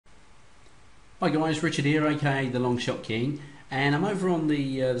Hi guys, Richard here, aka the Long Shot King, and I'm over on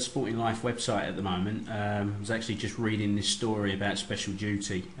the Sporting Life website at the moment. I was actually just reading this story about Special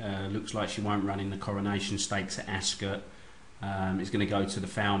Duty. Looks like she won't run in the Coronation Stakes at Ascot. It's going to go to the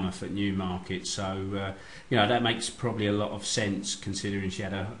Falmouth at Newmarket, so that makes probably a lot of sense considering she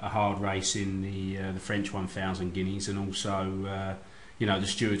had a hard race in the French 1000 guineas, and also the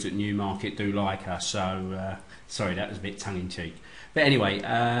stewards at Newmarket do like her. So sorry, that was a bit tongue in cheek. But anyway,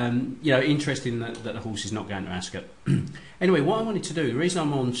 interesting that the horse is not going to Ascot. Anyway, what I wanted to do, the reason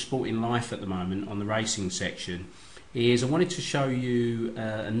I'm on Sporting Life at the moment on the racing section, is I wanted to show you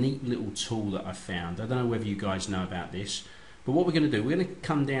a neat little tool that I found. I don't know whether you guys know about this, but what we're going to do, we're going to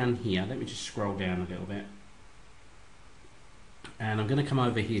come down here. Let me just scroll down a little bit. And I'm going to come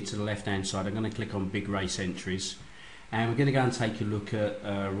over here to the left hand side. I'm going to click on Big Race Entries. And we're going to go and take a look at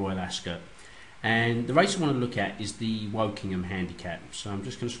Royal Ascot. And the race I want to look at is the Wokingham Handicap. So I'm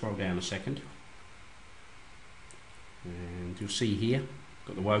just going to scroll down a second. And you'll see here,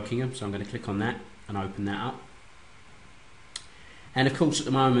 got the Wokingham. So I'm going to click on that and open that up. And of course at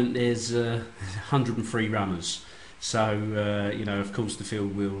the moment there's 103 runners. So, of course the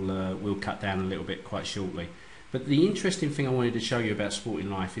field will cut down a little bit quite shortly. But the interesting thing I wanted to show you about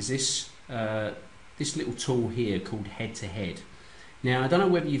Sporting Life is this little tool here called Head to Head. Now, I don't know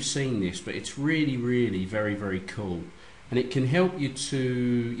whether you've seen this, but it's really, really very, very cool. And it can help you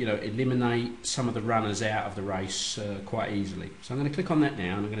to, eliminate some of the runners out of the race quite easily. So I'm going to click on that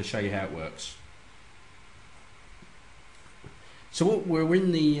now, and I'm going to show you how it works. So we're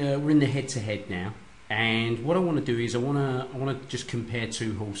in the head-to-head now, and what I want to do is I want to just compare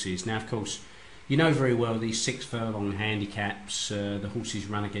two horses. Now, of course, you know very well these 6 furlong handicaps, the horses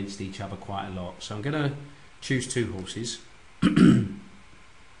run against each other quite a lot. So I'm going to choose 2 horses.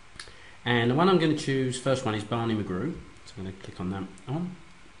 And the one I'm going to choose, first one is Barney McGrew. So I'm going to click on that on.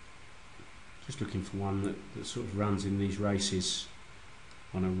 Just looking for one that sort of runs in these races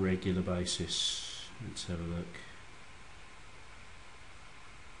on a regular basis. Let's have a look.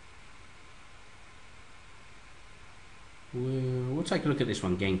 We'll take a look at this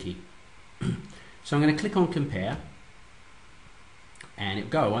one, Genki. So I'm going to click on Compare. And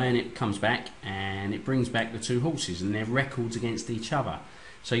it'll go away and it comes back and it brings back the 2 horses and their records against each other.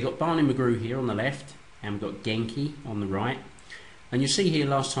 So you've got Barney McGrew here on the left and we've got Genki on the right. And you see here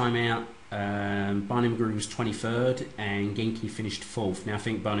last time out, Barney McGrew was 23rd and Genki finished 4th. Now I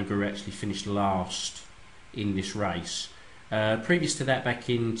think Barney McGrew actually finished last in this race. Previous to that,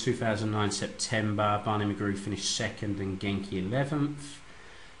 back in 2009 September, Barney McGrew finished 2nd and Genki 11th.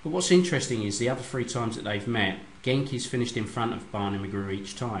 But what's interesting is the other 3 times that they've met, Genki's finished in front of Barney McGrew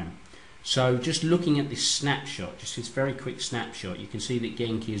each time. So just looking at this snapshot, just this very quick snapshot, you can see that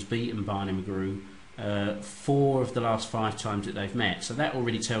Genki has beaten Barney McGrew 4 of the last 5 times that they've met. So that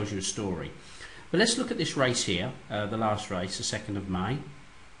already tells you a story. But let's look at this race here, the last race, the 2nd of May.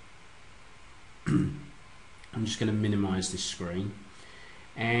 I'm just going to minimise this screen.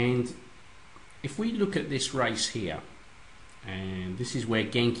 And if we look at this race here, and this is where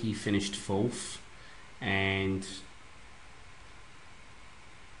Genki finished 4th, and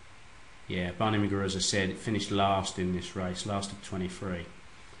Barney McGrew, as I said, finished last in this race, last of 23.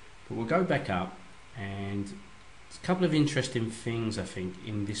 But we'll go back up, and there's a couple of interesting things I think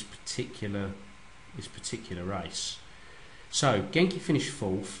in this particular race. So Genki finished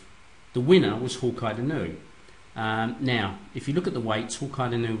 4th. The winner was Hawkeye the New. Now, if you look at the weights, Hawkeye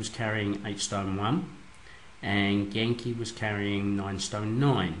the New was carrying 8 stone 1, and Genki was carrying 9 stone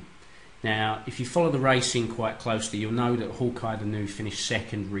 9. Now, if you follow the racing quite closely, you'll know that Hawkeye the New finished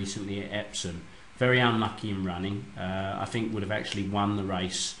 2nd recently at Epsom. Very unlucky in running. I think would have actually won the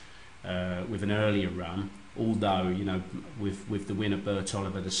race with an earlier run, although, with the winner Bert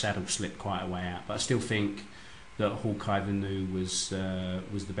Oliver, the saddle slipped quite a way out. But I still think that Hawkeye the New was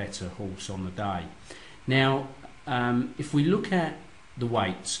the better horse on the day. Now, if we look at the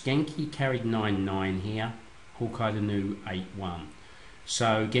weights, Genki carried 9-9 here, Hawkeye the New 8-1.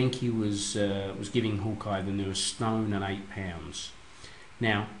 So Genki was giving Hawkeye the New a stone and 8 pounds.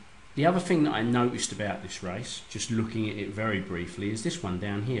 Now, the other thing that I noticed about this race, just looking at it very briefly, is this one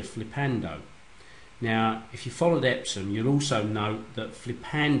down here, Flipando. Now, if you followed Epsom, you'll also note that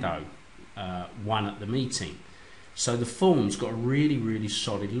Flipando won at the meeting. So the form's got a really, really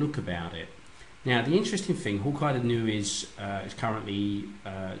solid look about it. Now, the interesting thing, Hawkeye the New is currently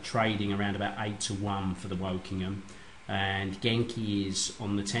trading around about 8-1 for the Wokingham, and Genki is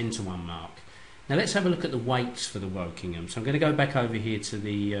on the 10-1 mark. Now let's have a look at the weights for the Wokingham. So I'm going to go back over here to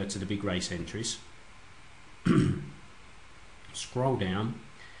the big race entries. Scroll down,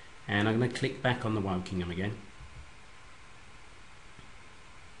 and I'm going to click back on the Wokingham again.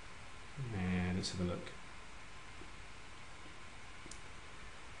 And let's have a look.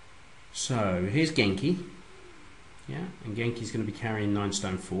 So here's Genki, yeah, and Genki's going to be carrying 9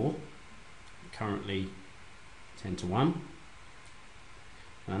 stone 4, currently 10 to 1.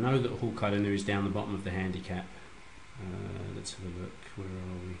 And I know that Hawkeye New is down the bottom of the handicap. Let's have a look. Where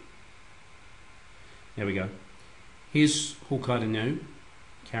are we? There we go. Here's Hawkeye New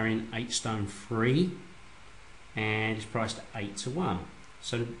carrying 8 stone 3, and it's priced at 8 to 1.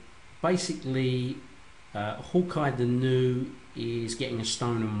 So basically, Hawkeye New is getting a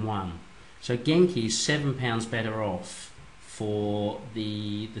stone and 1. So Genki is £7 better off for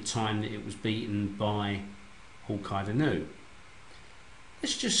the time that it was beaten by Hawkeye New.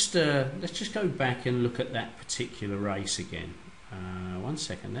 Let's just go back and look at that particular race again. 1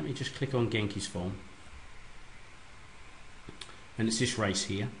 second. Let me just click on Genki's form, and it's this race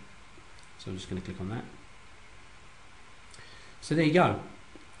here. So I'm just going to click on that. So there you go.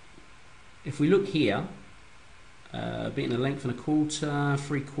 If we look here, beaten a length and a quarter,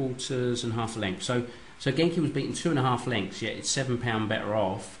 3 quarters, and half a length. So Genki was beaten 2.5 lengths, yet it's £7 better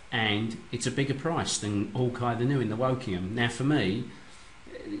off, and it's a bigger price than Hawkeye New in the Wokingham. Now, for me,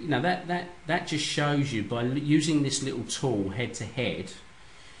 you know, that just shows you, by using this little tool head to head,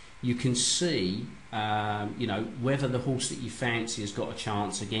 you can see you know, whether the horse that you fancy has got a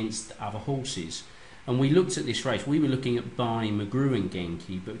chance against other horses. And we looked at this race, we were looking at Barney McGrew and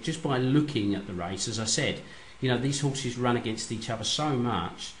Genki, but just by looking at the race, as I said, you know, these horses run against each other so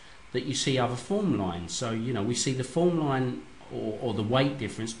much that you see other form lines. So, you know, we see the form line or the weight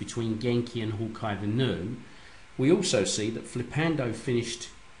difference between Genki and Hawkeye New. We also see that Flipando finished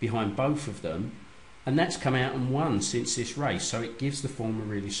behind both of them, and that's come out and won since this race, so it gives the form a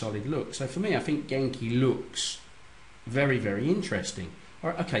really solid look. So for me, I think Genki looks very, very interesting. All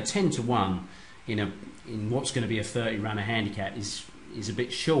right, okay, 10 to 1 in what's going to be a 30 runner handicap is a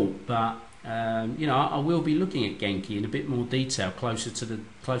bit short, but you know, I will be looking at Genki in a bit more detail closer to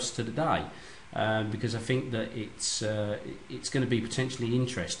the day, because I think that it's going to be potentially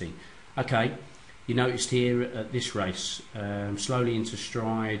interesting. Okay, you noticed here at this race, slowly into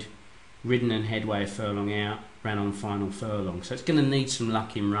stride, ridden and headway a furlong out, ran on final furlong. So it's going to need some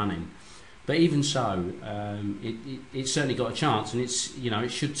luck in running. But even so, it's certainly got a chance, and it's, you know,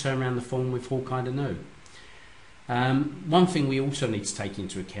 it should turn around the form with Hawkeye New. One thing we also need to take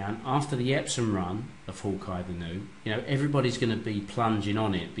into account, after the Epsom run of Hawkeye New, you know, everybody's going to be plunging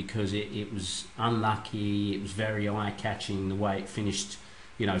on it because it was unlucky, it was very eye-catching the way it finished,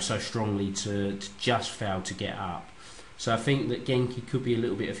 you know, so strongly to just fail to get up. So I think that Genki could be a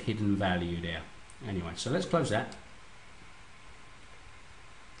little bit of hidden value there. Anyway, so let's close that.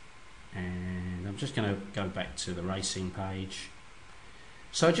 And I'm just going to go back to the racing page.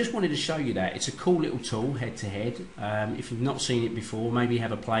 So I just wanted to show you that. It's a cool little tool, head to head. If you've not seen it before, maybe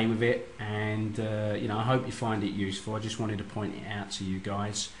have a play with it. And, you know, I hope you find it useful. I just wanted to point it out to you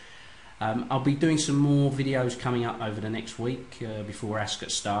guys. I'll be doing some more videos coming up over the next week before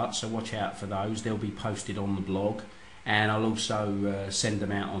Ascot starts, so watch out for those. They'll be posted on the blog, and I'll also send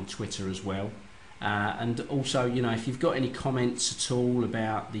them out on Twitter as well. And also, you know, if you've got any comments at all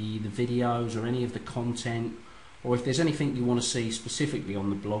about the videos or any of the content, or if there's anything you want to see specifically on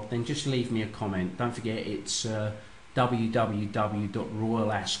the blog, then just leave me a comment. Don't forget, it's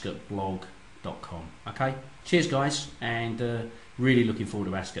www.royalascotblog.com. Okay, cheers guys, and really looking forward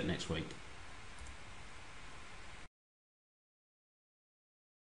to Ascot next week.